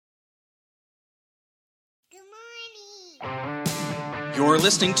Good morning. You're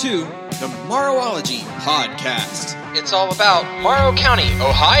listening to the Morrowology podcast. It's all about Morrow County,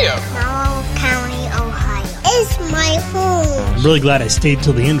 Ohio. Morrow County, Ohio is my home. I'm really glad I stayed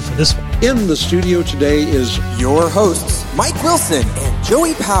till the end for this one. In the studio today is your hosts, Mike Wilson and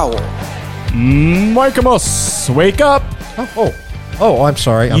Joey Powell. Mike Amos, wake up. Oh, I'm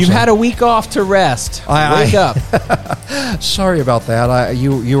sorry. You've had a week off to rest. Wake up. Sorry about that.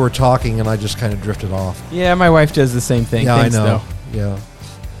 You were talking and I just kind of drifted off. Yeah, my wife does the same thing. Yeah, Thanks, I know. Though. Yeah.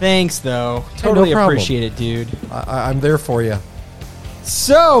 Thanks, though. Hey, Totally no problem. appreciate it, dude. I'm there for you.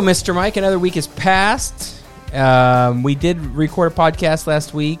 So, Mr. Mike, another week has passed. We did record a podcast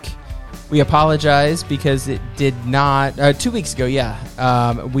last week. We apologize because it did not... 2 weeks ago, yeah.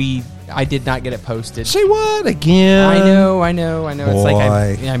 I did not get it posted. Say what? Again? I know. It's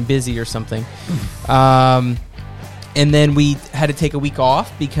like I'm busy or something. And then we had to take a week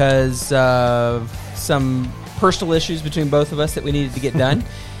off because of some personal issues between both of us that we needed to get done.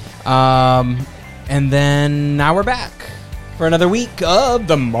 And then now we're back for another week of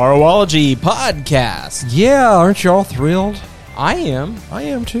the Morrowology podcast. Yeah, aren't you all thrilled? I am. I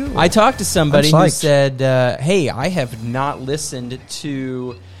am too. I talked to somebody I'm who psyched. said, hey, I have not listened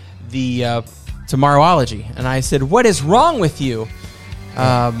to the Morrowology. And I said, what is wrong with you?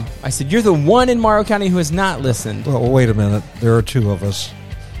 I said, you're the one in Morrow County who has not listened. Well, wait a minute. There are two of us.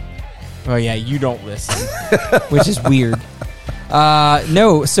 Oh, yeah, you don't listen, which is weird.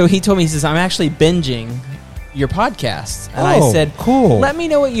 No, so he told me, he says, I'm actually binging your podcasts. And I said, cool. Let me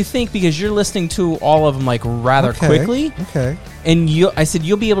know what you think because you're listening to all of them like rather quickly. Okay. And I said,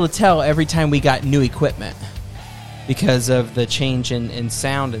 you'll be able to tell every time we got new equipment because of the change in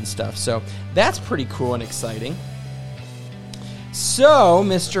sound and stuff. So that's pretty cool and exciting. So,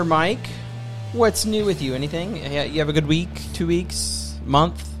 Mr. Mike, what's new with you? Anything? You have a good week, 2 weeks,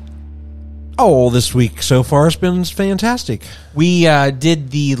 month? Oh, this week so far has been fantastic. We did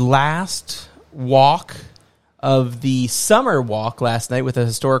the last walk of the summer walk last night with the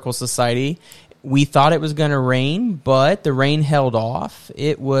Historical Society. We thought it was going to rain, but the rain held off.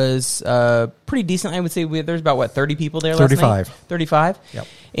 It was pretty decent. I would say there's about, 30 people there last night? 35. Yep.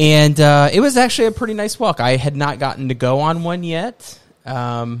 And it was actually a pretty nice walk. I had not gotten to go on one yet,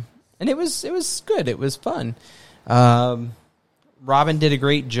 and it was good. It was fun. Robin did a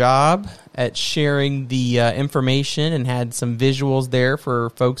great job at sharing the information and had some visuals there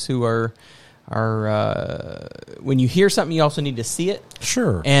for folks who are when you hear something, you also need to see it.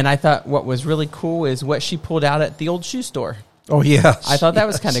 Sure. And I thought what was really cool is what she pulled out at the old shoe store. Oh, yes. I thought that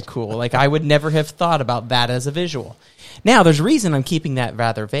was kind of cool. Like, I would never have thought about that as a visual. Now, there's a reason I'm keeping that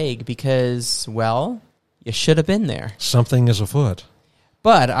rather vague because, well, you should have been there. Something is afoot.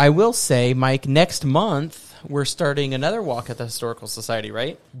 But I will say, Mike, next month, we're starting another walk at the Historical Society,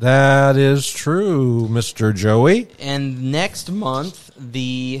 right? That is true, Mr. Joey. And next month,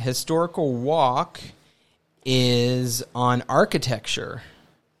 the historical walk is on architecture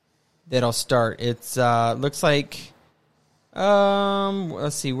that'll start. It's looks like,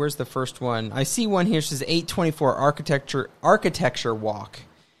 let's see, where's the first one? I see one here, it says 824 architecture walk.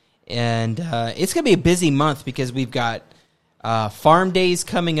 And it's going to be a busy month because we've got farm days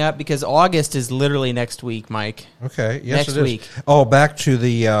coming up because August is literally next week, Mike. Okay. Yes, next it is. week. Oh, back to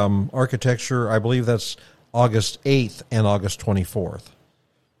the architecture. I believe that's August 8th and August 24th.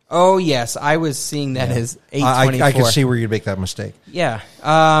 Oh, yes. I was seeing that as 824. I can see where you'd make that mistake. Yeah.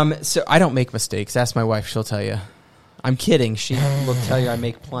 So I don't make mistakes. Ask my wife. She'll tell you. I'm kidding. She will tell you I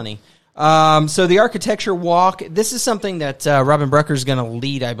make plenty. So the architecture walk, this is something that Robin Brucker is going to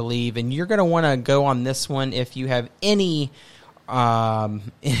lead, I believe, and you're going to want to go on this one if you have any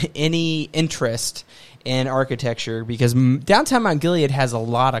interest in architecture, because downtown Mount Gilead has a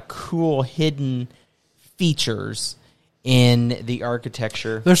lot of cool hidden features in the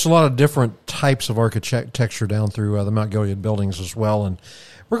architecture. There's a lot of different types of architecture down through the Mount Gilead buildings as well, and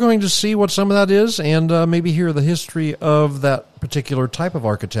we're going to see what some of that is and maybe hear the history of that particular type of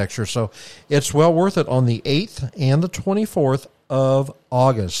architecture. So it's well worth it on the 8th and the 24th of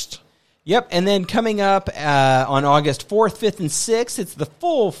August. Yep, and then coming up on August 4th, 5th, and 6th, it's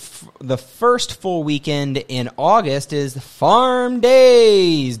the first full weekend in August is Farm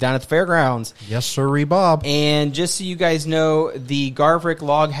Days down at the fairgrounds. Yes, sir, Bob. And just so you guys know, the Garvrick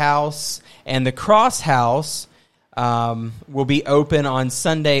Log House and the Cross House will be open on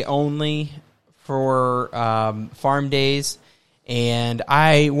Sunday only for Farm Days. And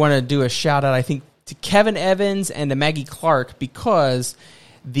I want to do a shout-out, I think, to Kevin Evans and to Maggie Clark because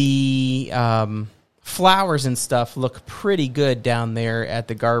the flowers and stuff look pretty good down there at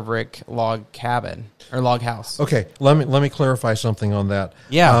the Garvrick Log Cabin or Log House. Okay, let me clarify something on that.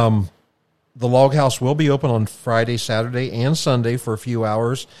 Yeah. The Log House will be open on Friday, Saturday, and Sunday for a few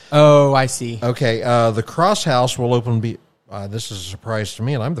hours. Oh, I see. Okay, the Cross House will open. This is a surprise to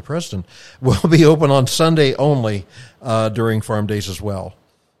me, and I'm the president. Will be open on Sunday only during farm days as well.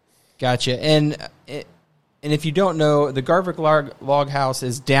 Gotcha. And if you don't know, the Garvick Log House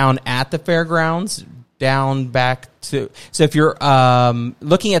is down at the fairgrounds, down back to. So if you're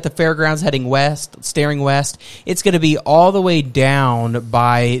looking at the fairgrounds heading west, staring west, it's going to be all the way down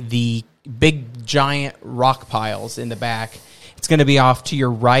by the big giant rock piles in the back. It's going to be off to your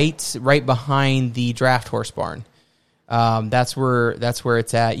right behind the draft horse barn. That's where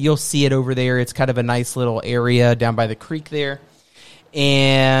it's at. You'll see it over there. It's kind of a nice little area down by the creek there.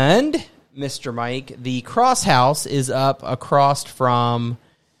 And Mr. Mike, the Cross House is up across from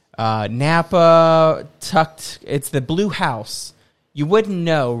Napa, tucked. It's the blue house. You wouldn't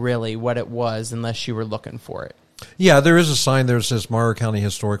know really what it was unless you were looking for it. Yeah, there is a sign there that says Morrow County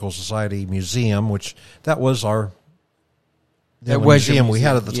Historical Society Museum, which that was our museum we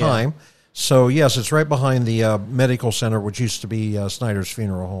had at the time. So, yes, it's right behind the medical center, which used to be Snyder's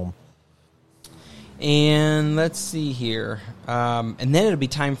Funeral Home. And let's see here. And then it'll be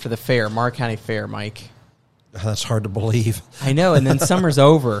time for the fair, Morrow County Fair, Mike. That's hard to believe. I know, and then summer's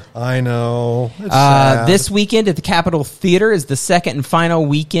over. I know. It's sad. This weekend at the Capitol Theater is the second and final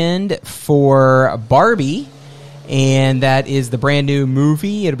weekend for Barbie. And that is the brand new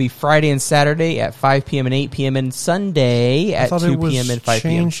movie. It'll be Friday and Saturday at 5 p.m. and 8 p.m. and Sunday at 2 p.m. and 5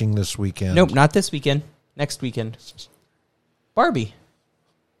 p.m. Changing this weekend. Nope, not this weekend. Next weekend. Barbie.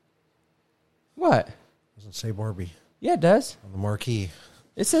 What? Doesn't say Barbie Yeah, it does. on the marquee.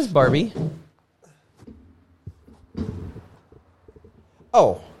 It says Barbie.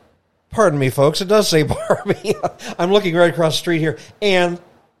 Oh, pardon me, folks. It does say Barbie. I'm looking right across the street here. And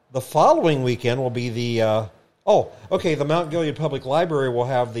the following weekend will be the... the Mount Gilead Public Library will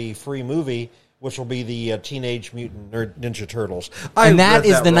have the free movie, which will be the Teenage Mutant Ninja Turtles. And that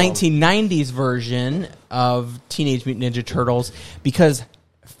is the 1990s version of Teenage Mutant Ninja Turtles, because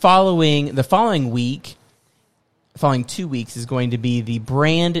following 2 weeks is going to be the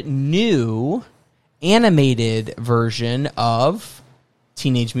brand new animated version of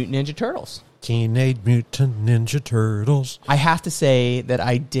Teenage Mutant Ninja Turtles. Teenage Mutant Ninja Turtles. I have to say that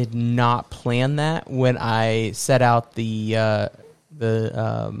I did not plan that when I set out the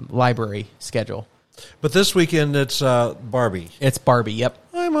library schedule. But this weekend, it's Barbie. It's Barbie, yep.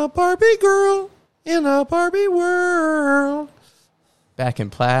 I'm a Barbie girl in a Barbie world. Back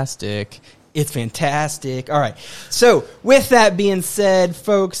in plastic. It's fantastic. All right. So, with that being said,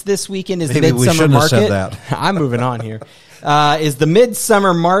 folks, this weekend is the Maybe we Midsummer shouldn't have Market. said that. I'm moving on here. Is the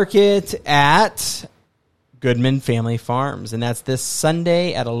Midsummer Market at Goodman Family Farms, and that's this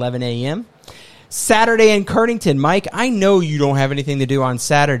Sunday at 11 a.m. Saturday in Cardington. Mike, I know you don't have anything to do on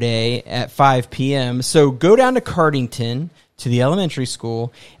Saturday at 5 p.m., so go down to Cardington to the elementary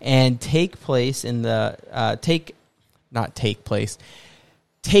school and take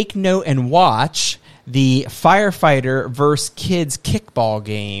note and watch the firefighter versus kids kickball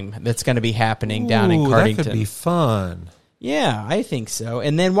game that's going to be happening down in Cardington. That could be fun. Yeah, I think so.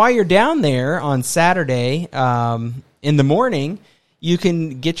 And then while you're down there on Saturday in the morning, you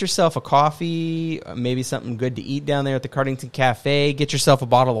can get yourself a coffee, maybe something good to eat down there at the Cardington Cafe. Get yourself a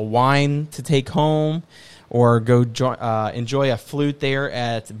bottle of wine to take home, or go enjoy a flute there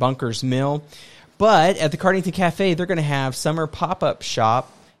at Bunker's Mill. But at the Cardington Cafe, they're going to have summer pop-up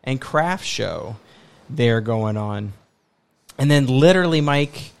shop and craft show there going on. And then literally,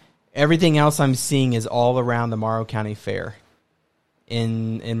 Mike, everything else I'm seeing is all around the Morrow County Fair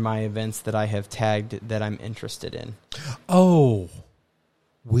in my events that I have tagged that I'm interested in. Oh,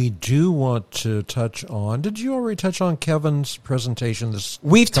 we do want to touch on... Did you already touch on Kevin's presentation this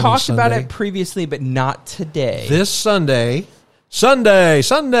We've talked Sunday? about it previously, but not today. This Sunday.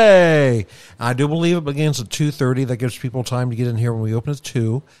 I do believe it begins at 2:30. That gives people time to get in here when we open at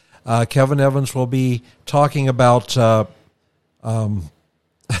 2. Kevin Evans will be talking about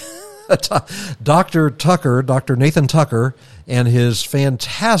Dr. Nathan Tucker, and his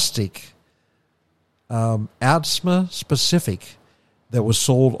fantastic asthma specific that was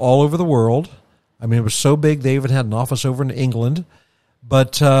sold all over the world. I mean, it was so big they even had an office over in England.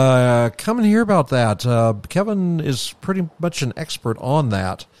 But come and hear about that. Kevin is pretty much an expert on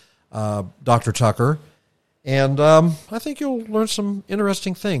that, Dr. Tucker. And I think you'll learn some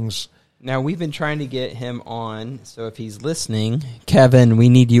interesting things. Now, we've been trying to get him on, so if he's listening, Kevin, we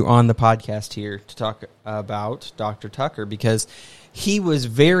need you on the podcast here to talk about Dr. Tucker, because he was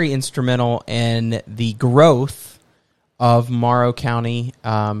very instrumental in the growth of Morrow County,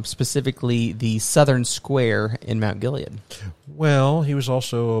 specifically the Southern Square in Mount Gilead. Well, he was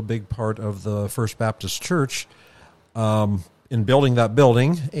also a big part of the First Baptist Church in building that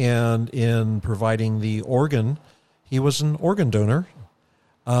building and in providing the organ. He was an organ donor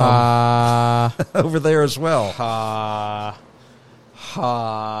over there as well.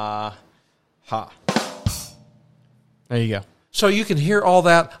 There you go. So you can hear all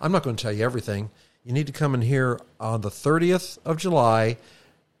that. I'm not going to tell you everything. You need to come and hear on the 30th of July,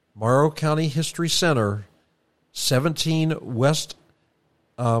 Morrow County History Center, 17 West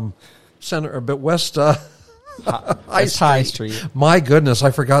Center, but West High Street. My goodness, I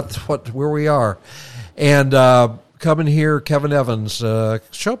forgot where we are. And come and hear Kevin Evans.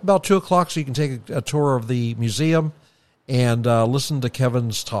 Show up about 2 o'clock so you can take a tour of the museum and listen to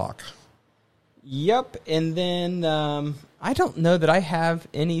Kevin's talk. Yep, and then I don't know that I have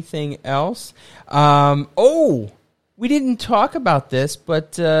anything else. We didn't talk about this,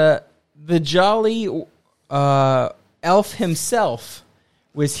 but the jolly elf himself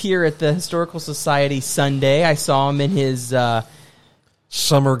was here at the Historical Society Sunday. I saw him in his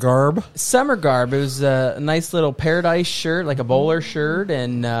summer garb. It was a nice little paradise shirt, like a bowler shirt,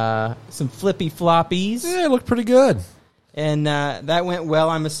 and some flippy floppies. Yeah, it looked pretty good. And that went well,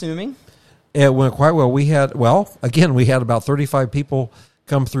 I'm assuming. It went quite well. We had about 35 people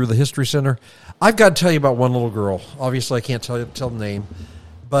come through the History Center. I've got to tell you about one little girl. Obviously, I can't tell the name,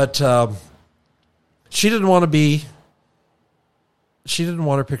 but she didn't want her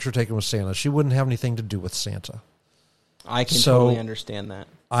picture taken with Santa. She wouldn't have anything to do with Santa. I can totally understand that.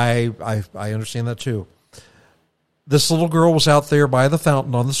 I understand that too. This little girl was out there by the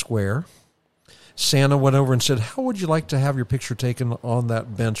fountain on the square. Santa went over and said, "How would you like to have your picture taken on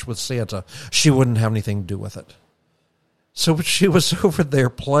that bench with Santa?" She wouldn't have anything to do with it. So she was over there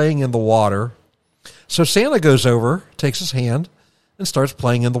playing in the water. So Santa goes over, takes his hand, and starts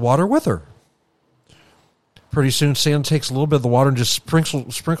playing in the water with her. Pretty soon, Santa takes a little bit of the water and just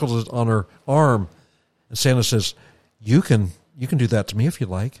sprinkles it on her arm. And Santa says, You can do that to me if you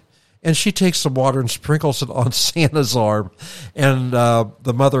like. And she takes some water and sprinkles it on Santa's arm. And the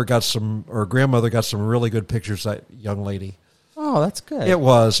grandmother got some really good pictures of that young lady. Oh, that's good. It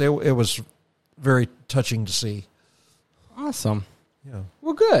was. It was very touching to see. Awesome. Yeah.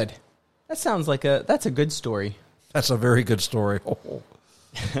 Well, good. That sounds like that's a good story. That's a very good story. Oh.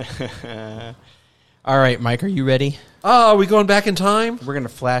 All right, Mike, are you ready? Are we going back in time? We're going to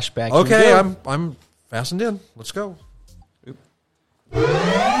flash back. Okay, I'm fastened in. Let's go. The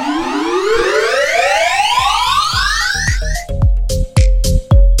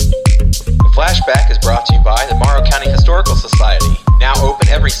Flashback is brought to you by the Morrow County Historical Society. Now open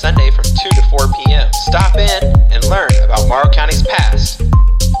every Sunday from 2 to 4 p.m. Stop in and learn about Morrow County's past.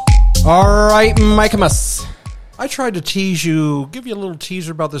 All right, Mikemas. I tried to give you a little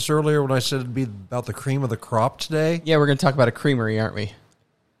teaser about this earlier when I said it'd be about the cream of the crop today. Yeah, we're going to talk about a creamery, aren't we?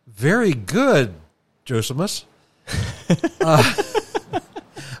 Very good, Josephus.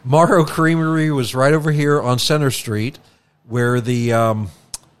 Morrow Creamery was right over here on Center Street where the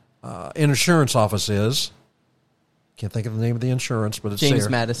insurance office is. Can't think of the name of the insurance, but it's James there.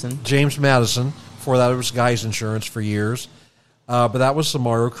 Madison. James Madison. Before that, it was Guy's Insurance for years. But that was the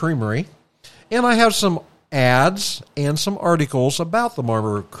Morrow Creamery. And I have some ads and some articles about the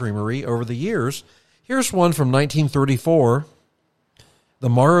Morrow Creamery over the years. Here's one from 1934. The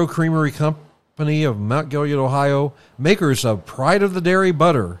Morrow Creamery Company of Mount Gilead, Ohio, makers of Pride of the Dairy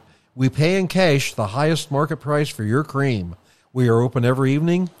Butter. We pay in cash the highest market price for your cream. We are open every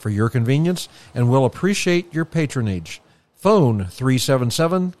evening for your convenience and will appreciate your patronage. Phone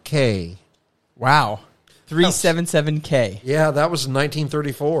 377-K. Wow. 377K. Yeah, that was in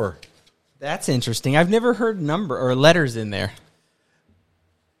 1934. That's interesting. I've never heard number or letters in there.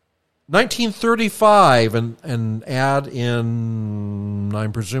 1935, an ad in,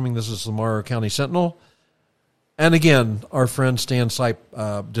 I'm presuming this is the Morrow County Sentinel. And again, our friend Stan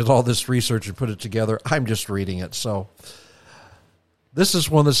Sipe did all this research and put it together. I'm just reading it. So this is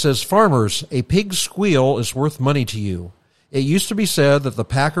one that says, "Farmers, a pig's squeal is worth money to you. It used to be said that the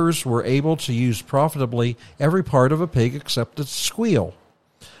packers were able to use profitably every part of a pig except its squeal.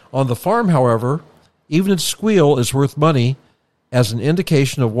 On the farm, however, even its squeal is worth money as an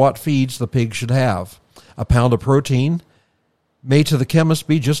indication of what feeds the pig should have. A pound of protein may to the chemist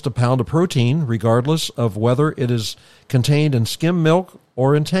be just a pound of protein, regardless of whether it is contained in skim milk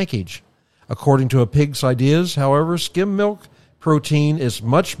or in tankage. According to a pig's ideas, however, skim milk protein is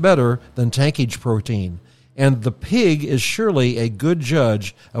much better than tankage protein, and the pig is surely a good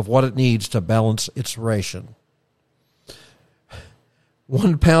judge of what it needs to balance its ration.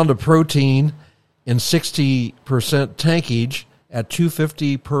 1 pound of protein in 60% tankage at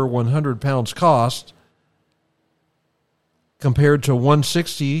 $2.50 per 100 pounds cost, compared to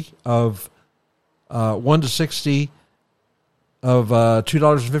 $1.60 of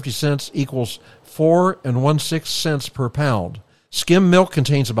 $2.50 equals 4 1/6 per pound. Skim milk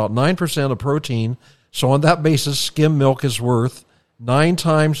contains about 9% of protein, so on that basis, skim milk is worth 9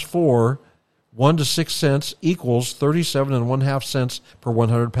 times 4, 1 to 6 cents equals 37 1/2 cents per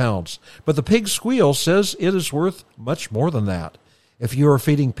 100 pounds. But the pig squeal says it is worth much more than that. If you are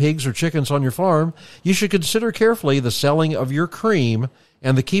feeding pigs or chickens on your farm, you should consider carefully the selling of your cream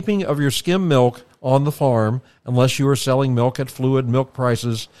and the keeping of your skim milk on the farm, unless you are selling milk at fluid milk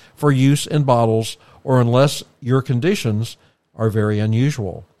prices for use in bottles, or unless your conditions are very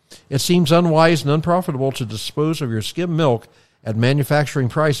unusual. It seems unwise and unprofitable to dispose of your skim milk at manufacturing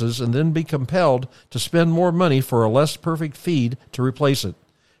prices and then be compelled to spend more money for a less perfect feed to replace it.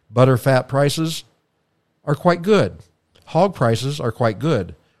 Butter fat prices are quite good. Hog prices are quite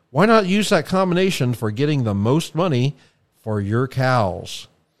good. Why not use that combination for getting the most money for your cows?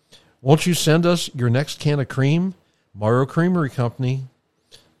 Won't you send us your next can of cream? Morrow Creamery Company,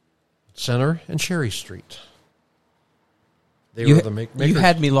 Center and Cherry Street. You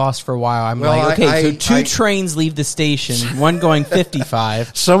had me lost for a while. I'm so two trains leave the station, one going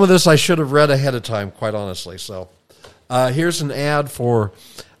 55. Some of this I should have read ahead of time, quite honestly. So here's an ad for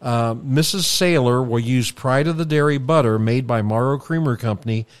Mrs. Saylor will use Pride of the Dairy butter made by Morrow Creamery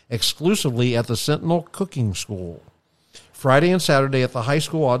Company exclusively at the Sentinel Cooking School. Friday and Saturday at the high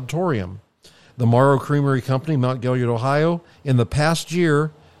school auditorium. The Morrow Creamery Company, Mount Gilead, Ohio. In the past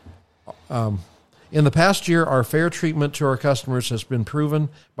year, our fair treatment to our customers has been proven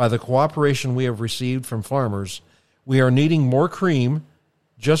by the cooperation we have received from farmers. We are needing more cream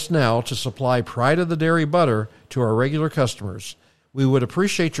just now to supply Pride of the Dairy butter to our regular customers. We would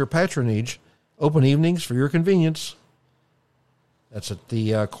appreciate your patronage. Open evenings for your convenience. That's at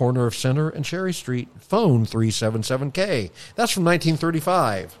the corner of Center and Cherry Street. Phone 377K. That's from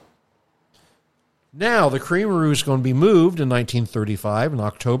 1935. Now, the creamery is going to be moved in 1935 in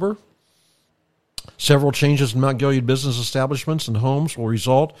October. Several changes in Mount Gilead business establishments and homes will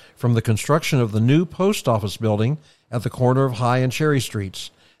result from the construction of the new post office building at the corner of High and Cherry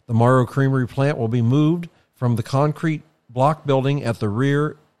Streets. The Morrow Creamery plant will be moved from the concrete block building at the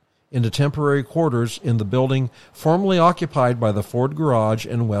rear into temporary quarters in the building formerly occupied by the Ford Garage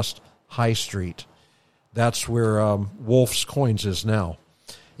in West High Street. That's where Wolf's Coins is now.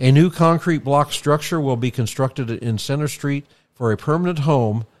 A new concrete block structure will be constructed in Center Street for a permanent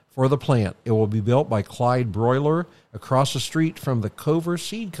home for the plant. It will be built by Clyde Broiler across the street from the Cover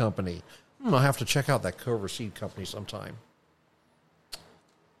Seed Company. I'll have to check out that Cover Seed Company sometime.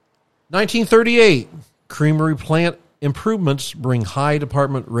 1938, creamery plant improvements bring high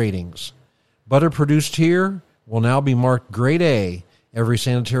department ratings. Butter produced here will now be marked Grade A. Every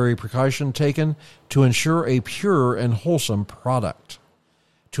sanitary precaution taken to ensure a pure and wholesome product.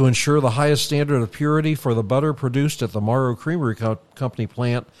 To ensure the highest standard of purity for the butter produced at the Morrow Creamery Company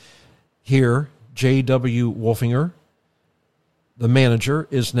plant here, J.W. Wolfinger, the manager,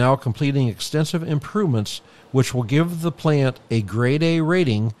 is now completing extensive improvements which will give the plant a Grade A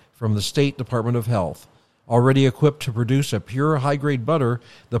rating from the State Department of Health. Already equipped to produce a pure high-grade butter,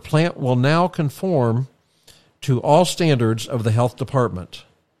 the plant will now conform to all standards of the health department.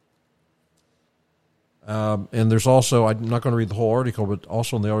 And there's also, I'm not going to read the whole article, but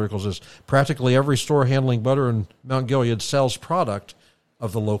also in the article says, practically every store handling butter in Mount Gilead sells product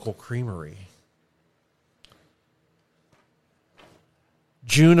of the local creamery.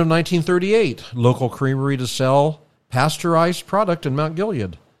 June of 1938, local creamery to sell pasteurized product in Mount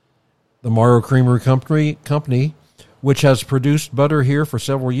Gilead. The Morrow Creamery Company, which has produced butter here for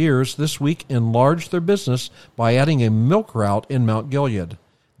several years, this week enlarged their business by adding a milk route in Mount Gilead.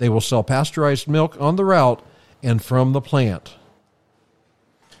 They will sell pasteurized milk on the route and from the plant.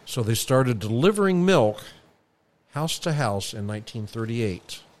 So they started delivering milk house to house in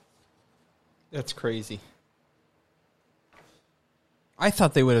 1938. That's crazy. I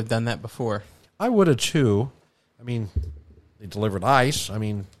thought they would have done that before. I would have too. I mean, they delivered ice. I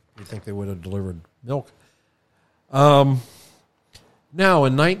mean, you'd think they would have delivered milk. Now,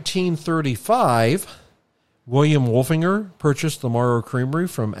 in 1935, William Wolfinger purchased the Morrow Creamery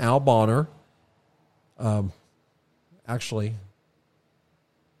from Al Bonner. It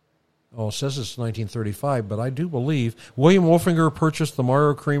says it's 1935, but I do believe William Wolfinger purchased the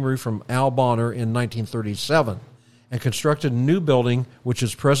Morrow Creamery from Al Bonner in 1937 and constructed a new building, which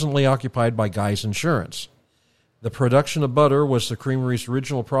is presently occupied by Guy's Insurance. The production of butter was the creamery's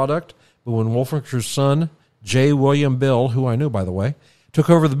original product, but when Wolfinger's son, J. William Bill, who I knew, by the way, Took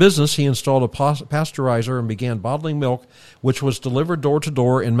over the business, he installed a pasteurizer and began bottling milk, which was delivered door to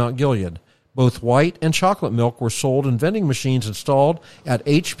door in Mount Gilead. Both white and chocolate milk were sold in vending machines installed at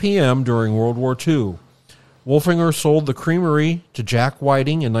HPM during World War II. Wolfinger sold the creamery to Jack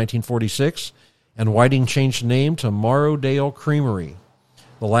Whiting in 1946, and Whiting changed the name to Morrowdale Creamery.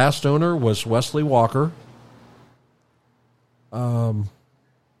 The last owner was Wesley Walker.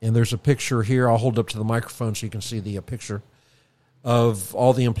 And there's a picture here. I'll hold up to the microphone so you can see the picture of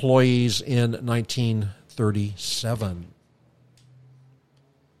all the employees in 1937.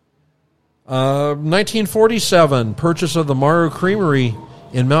 1947, purchase of the Morrow Creamery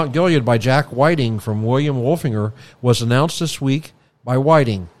in Mount Gilead by Jack Whiting from William Wolfinger was announced this week by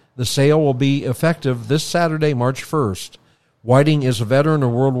Whiting. The sale will be effective this Saturday, March 1st. Whiting is a veteran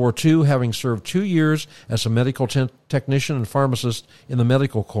of World War II, having served 2 years as a medical technician and pharmacist in the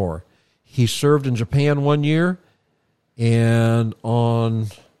Medical Corps. He served in Japan 1 year and on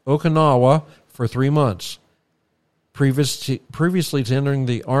Okinawa for 3 months. Previously to entering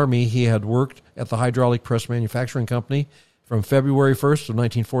the Army, he had worked at the Hydraulic Press Manufacturing Company from February 1st of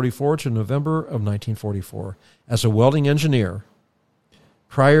 1944 to November of 1944 as a welding engineer.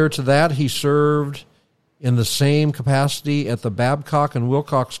 Prior to that, he served in the same capacity at the Babcock and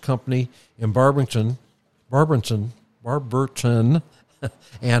Wilcox Company in Barberton,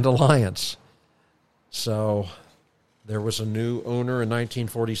 and Alliance. So there was a new owner in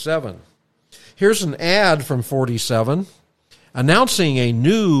 1947. Here's an ad from 47 announcing a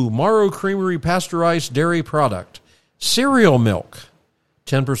new Morrow Creamery pasteurized dairy product, cereal milk,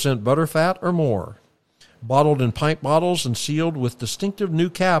 10% butterfat or more. Bottled in pint bottles and sealed with distinctive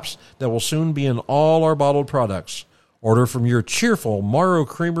new caps that will soon be in all our bottled products. Order from your cheerful Morrow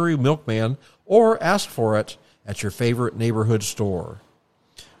Creamery milkman or ask for it at your favorite neighborhood store.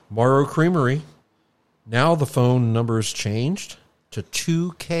 Morrow Creamery. Now the phone number is changed to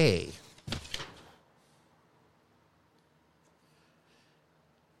 2K.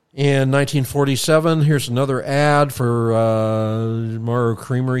 In 1947, here's another ad for Morrow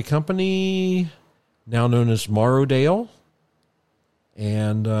Creamery Company, now known as Morrowdale.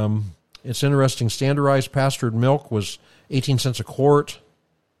 And it's interesting. Standardized pastured milk was 18 cents a quart.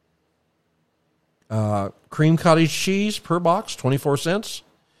 Cream cottage cheese per box, 24 cents.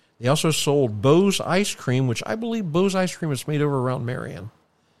 They also sold Bo's ice cream, which I believe Bo's ice cream is made over around Marion.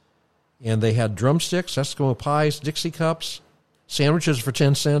 And they had drumsticks, Eskimo pies, Dixie cups, sandwiches for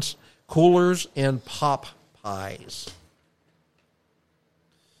 10 cents, coolers, and pop pies.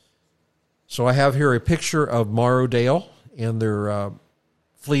 So I have here a picture of Morrowdale and their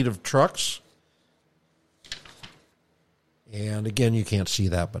fleet of trucks. And again, you can't see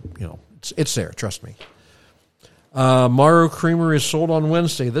that, but you know it's there. Trust me. Morrow Creamery is sold on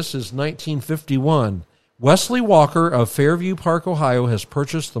Wednesday. This is 1951. Wesley Walker of Fairview Park, Ohio, has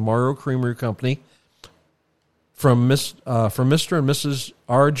purchased the Morrow Creamery Company from Mr. and Mrs.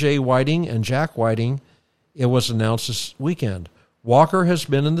 R.J. Whiting and Jack Whiting. It was announced this weekend. Walker has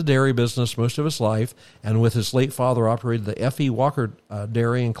been in the dairy business most of his life, and with his late father operated the F.E. Walker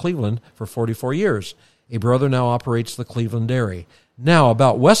Dairy in Cleveland for 44 years. A brother now operates the Cleveland Dairy. Now,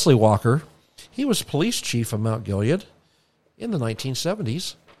 about Wesley Walker, he was police chief of Mount Gilead in the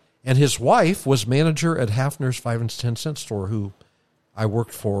 1970s, and his wife was manager at Hafner's 5 and 10 cent store, who I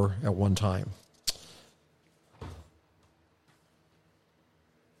worked for at one time.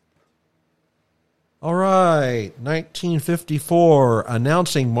 All right, 1954,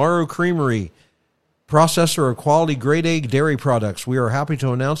 announcing Morrow Creamery, processor of quality grade A dairy products. We are happy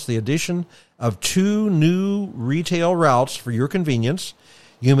to announce the addition of 2 new retail routes for your convenience.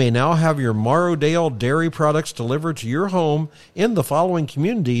 You may now have your Morrowdale dairy products delivered to your home in the following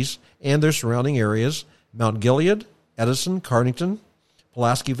communities and their surrounding areas: Mount Gilead, Edison, Cardington,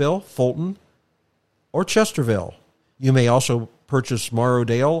 Pulaskiville, Fulton, or Chesterville. You may also purchase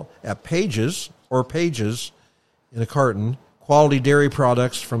Morrowdale at Pages in a carton, quality dairy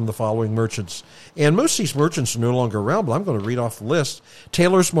products from the following merchants. And most of these merchants are no longer around, but I'm going to read off the list.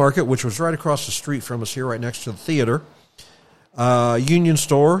 Taylor's Market, which was right across the street from us here, right next to the theater. Union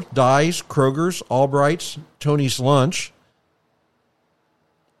Store, Dyes, Kroger's, Albright's, Tony's Lunch,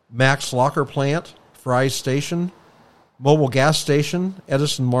 Max Locker Plant, Fry's Station, Mobile Gas Station,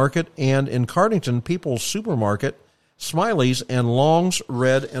 Edison Market, and in Cardington, People's Supermarket, Smiley's, and Long's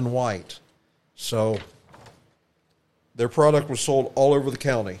Red and White. So their product was sold all over the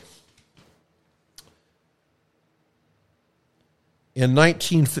county. In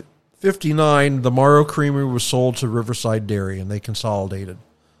 1959, the Morrow Creamery was sold to Riverside Dairy, and they consolidated.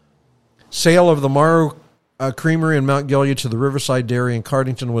 Sale of the Morrow Creamery in Mount Gilead to the Riverside Dairy in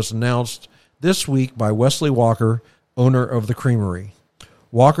Cardington was announced this week by Wesley Walker, owner of the creamery.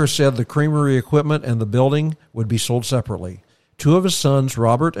 Walker said the creamery equipment and the building would be sold separately. 2 of his sons,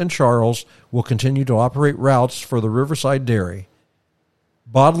 Robert and Charles, will continue to operate routes for the Riverside Dairy.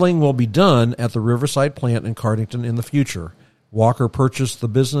 Bottling will be done at the Riverside plant in Cardington in the future. Walker purchased the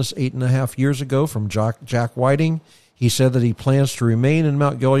business 8.5 years ago from Jack Whiting. He said that he plans to remain in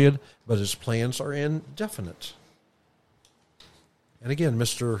Mount Gilead, but his plans are indefinite. And again,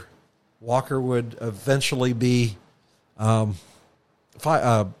 Mr. Walker would eventually be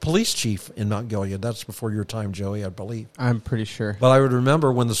police chief in Mount Gilead. That's before your time, Joey, I believe. I'm pretty sure. But I would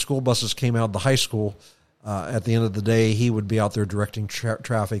remember when the school buses came out of the high school, at the end of the day, he would be out there directing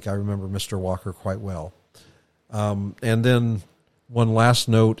traffic. I remember Mr. Walker quite well. And then one last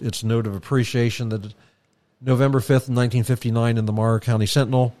note, it's a note of appreciation that November 5th, 1959 in the Morrow County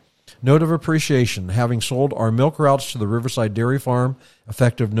Sentinel. Note of appreciation. Having sold our milk routes to the Riverside Dairy Farm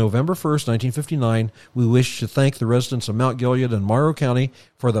effective November 1st, 1959, we wish to thank the residents of Mount Gilead and Morrow County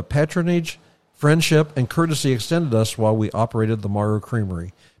for the patronage, friendship, and courtesy extended us while we operated the Morrow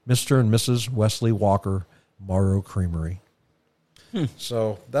Creamery. Mr. and Mrs. Wesley Walker, Morrow Creamery.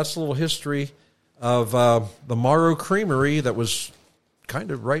 So that's a little history of the Morrow Creamery that was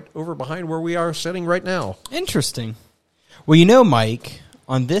kind of right over behind where we are sitting right now. Interesting. Well, you know, Mike,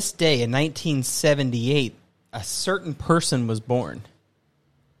 on this day in 1978, a certain person was born.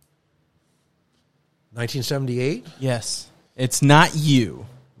 1978? Yes. It's not you.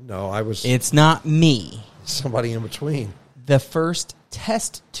 No, I was It's not me. somebody in between. The first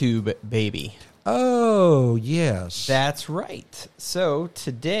test tube baby. Oh, yes. That's right. So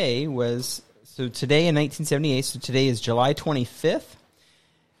today in 1978, so today is July 25th.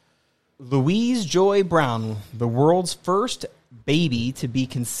 Louise Joy Brown, the world's first baby to be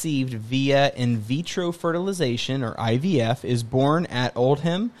conceived via in vitro fertilization, or IVF, is born at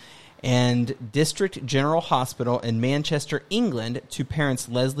Oldham and District General Hospital in Manchester, England, to parents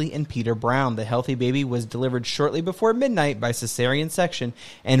Leslie and Peter Brown. The healthy baby was delivered shortly before midnight by cesarean section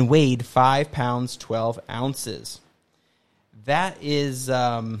and weighed 5 pounds 12 ounces. That is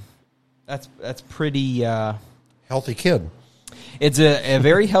that's pretty Healthy kid. It's a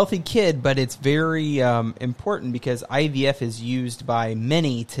very healthy kid, but it's very important because IVF is used by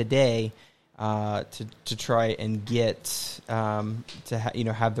many today to try and get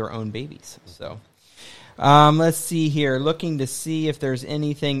have their own babies. So let's see here, looking to see if there's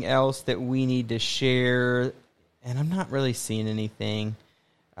anything else that we need to share, and I'm not really seeing anything.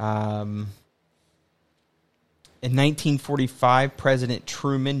 In 1945, President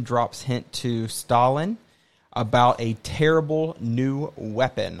Truman drops hint to Stalin about a terrible new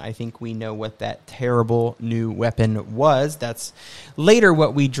weapon. I think we know what that terrible new weapon was. That's later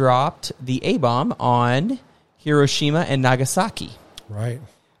what we dropped, the A-bomb on Hiroshima and Nagasaki. Right.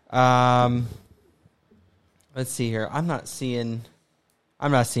 Let's see here. I'm not seeing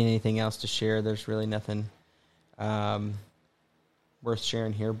anything else to share. There's really nothing worth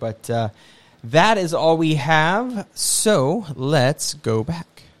sharing here. But that is all we have. So let's go back.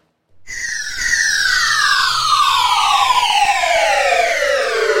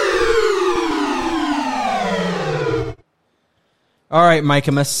 All right,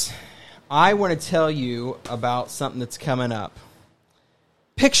 Michaemus, I want to tell you about something that's coming up.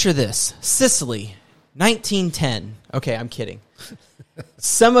 Picture this, Sicily, 1910. Okay, I'm kidding.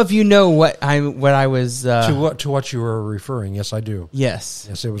 Some of you know what I was... To what you were referring, yes, I do. Yes.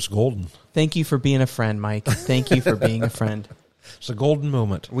 Yes, it was golden. Thank you for being a friend, Mike. Thank you for being a friend. It's a golden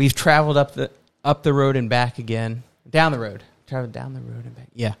moment. We've traveled up the road and back again. Down the road. Traveled down the road and back.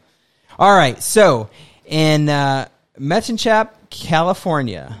 Yeah. All right, so in... Metinchap,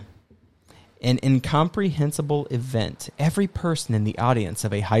 California, an incomprehensible event. Every person in the audience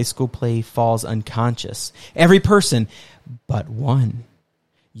of a high school play falls unconscious. Every person but one.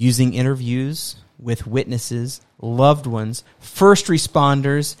 Using interviews with witnesses, loved ones, first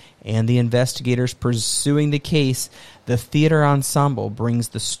responders, and the investigators pursuing the case, the theater ensemble brings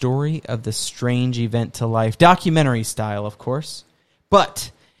the story of the strange event to life. Documentary style, of course.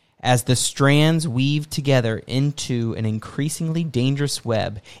 But as the strands weave together into an increasingly dangerous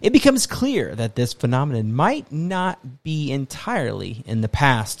web, it becomes clear that this phenomenon might not be entirely in the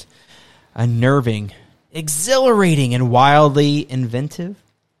past. Unnerving, exhilarating, and wildly inventive,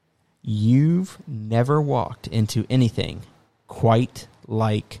 you've never walked into anything quite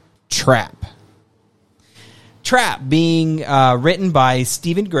like Trap. Trap, being written by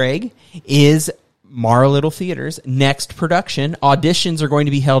Stephen Gregg, is Morrow Little Theater's next production. Auditions are going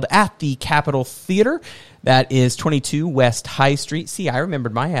to be held at the Capitol Theater. That is 22 West High Street. See, I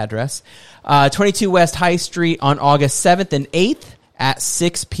remembered my address. 22 West High Street on August 7th and 8th at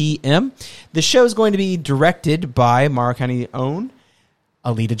 6 p.m. The show is going to be directed by Morrow County own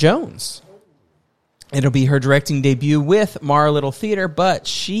Alita Jones. It'll be her directing debut with Morrow Little Theater, but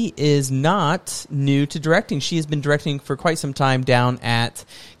she is not new to directing. She has been directing for quite some time down at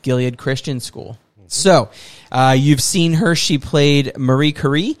Gilead Christian School. So, you've seen her. She played Marie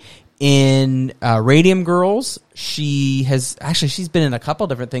Curie in Radium Girls. She's been in a couple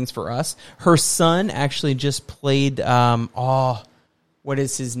different things for us. Her son actually just played, what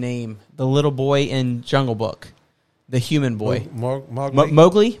is his name? The little boy in Jungle Book. The human boy.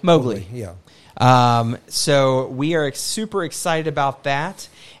 Mowgli? Mowgli. Yeah. So we are super excited about that.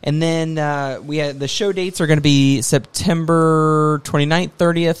 And then the show dates are going to be September 29th,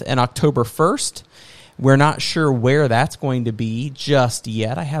 30th, and October 1st. We're not sure where that's going to be just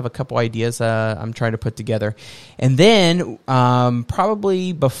yet. I have a couple ideas I'm trying to put together. And then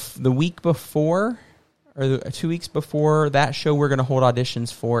probably the week before, or 2 weeks before that show, we're going to hold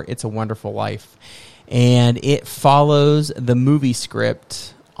auditions for It's a Wonderful Life. And it follows the movie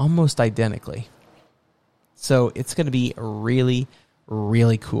script almost identically. So it's going to be really,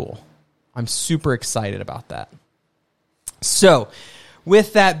 really cool. I'm super excited about that. So,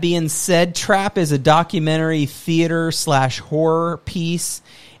 with that being said, Trap is a documentary theater/horror piece,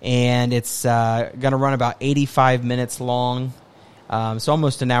 and it's going to run about 85 minutes long, so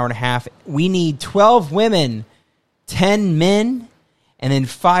almost an hour and a half. We need 12 women, 10 men, and then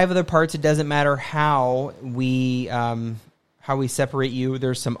 5 other parts. It doesn't matter how we separate you.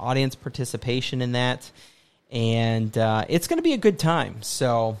 There's some audience participation in that, and it's going to be a good time.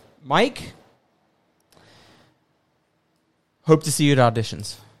 So, Mike, hope to see you at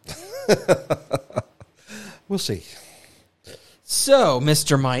auditions. We'll see. So,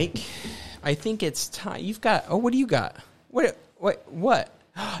 Mr. Mike, I think it's time. You've got. Oh, what do you got? What?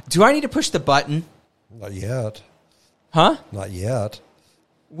 Do I need to push the button? Not yet. Huh? Not yet.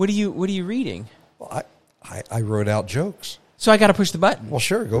 What are you reading? Well, I wrote out jokes. So I got to push the button. Well,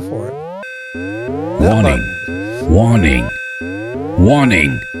 sure, go for it.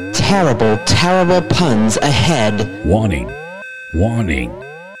 Warning. Terrible, terrible puns ahead. Warning.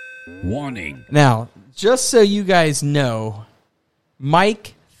 Now, just so you guys know,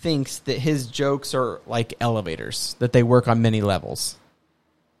 Mike thinks that his jokes are like elevators, that they work on many levels.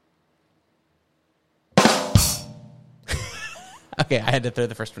 Okay, I had to throw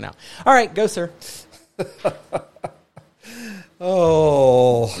the first one out. All right, go, sir.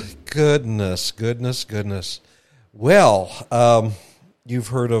 Oh, goodness. Well, you've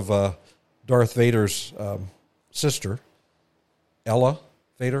heard of Darth Vader's sister, Ella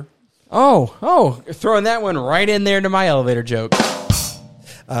Vader? Oh, throwing that one right in there to my elevator joke.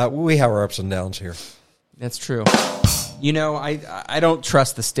 We have our ups and downs here. That's true. You know, I don't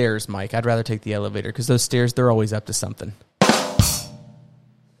trust the stairs, Mike. I'd rather take the elevator because those stairs, they're always up to something.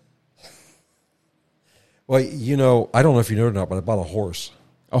 Well, you know, I don't know if you know it or not, but I bought a horse.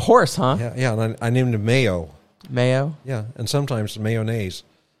 A horse, huh? Yeah, and I named him Mayo. Mayo? Yeah, and sometimes mayonnaise.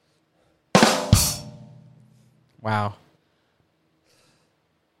 Wow.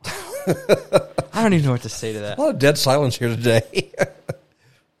 I don't even know what to say to that. A lot of dead silence here today.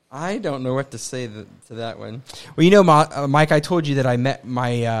 I don't know what to say to that one. Well, you know, Mike, I told you that I met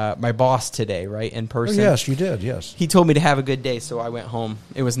my boss today, right, in person. Oh, yes, you did, yes. He told me to have a good day, so I went home.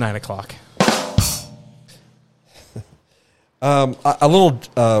 It was 9 o'clock. A little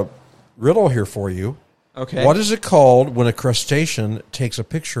riddle here for you. Okay. What is it called when a crustacean takes a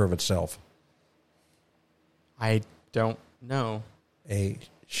picture of itself? I don't know. A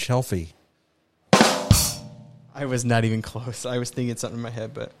shelfie. I was not even close. I was thinking something in my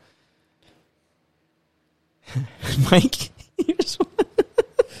head, but... Mike?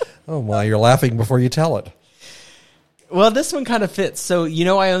 Oh, my, you're laughing before you tell it. Well, this one kind of fits. So, you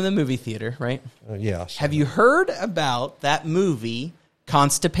know I own the movie theater, right? Yes. Have you heard about that movie,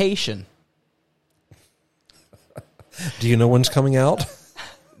 Constipation? Do you know when's coming out?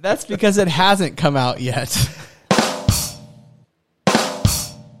 That's because it hasn't come out yet.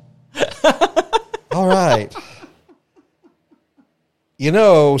 All right. You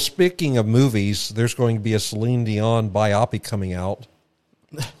know, speaking of movies, there's going to be a Celine Dion biopic coming out.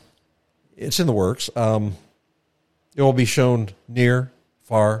 It's in the works. It will be shown near,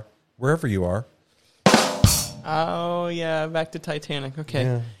 far, wherever you are. Oh, yeah, back to Titanic.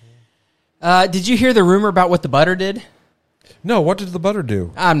 Okay. Yeah. Did you hear the rumor about what the butter did? No, what did the butter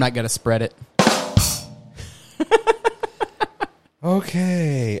do? I'm not going to spread it.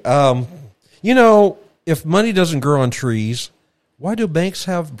 Okay. You know, if money doesn't grow on trees, why do banks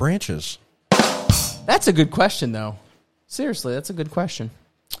have branches? That's a good question, though. Seriously, that's a good question.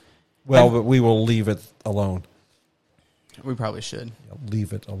 Well, but we will leave it alone. We probably should.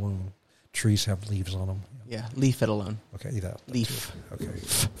 Leave it alone. trees have leaves on them. Yeah, leave it alone. Okay, that. Leaf. Okay.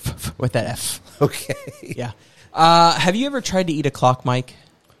 With that F. Okay. Yeah. Have you ever tried to eat a clock, Mike?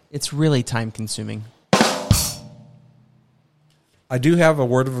 It's really time consuming. I do have a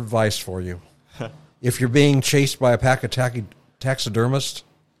word of advice for you. If you're being chased by a pack of taxidermists,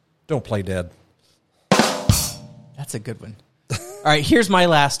 don't play dead. That's a good one. All right, here's my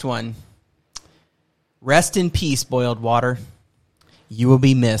last one. Rest in peace, boiled water. You will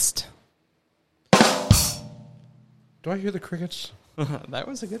be missed. Do I hear the crickets? That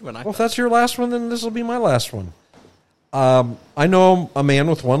was a good one. Well, if that's your last one, then this will be my last one. I know a man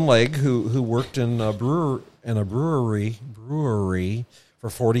with one leg who worked in a brewery for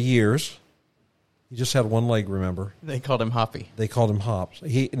 40 years. He just had one leg, remember? They called him Hoppy. They called him Hops.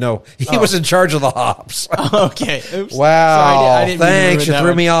 He was in charge of the hops. Okay. Oops. Wow. Sorry, I didn't Thanks. You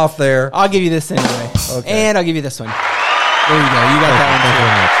threw me off there. I'll give you this anyway. Okay. And I'll give you this one. There you go. You got that one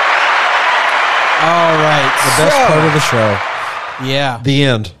too. All right. The best part of the show. Yeah. The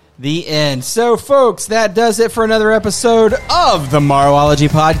end. The end. So, folks, that does it for another episode of the Morrowology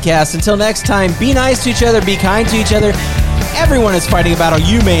Podcast. Until next time, be nice to each other, be kind to each other. Everyone is fighting a battle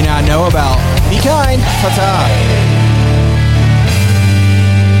you may not know about. Be kind. Ta-ta.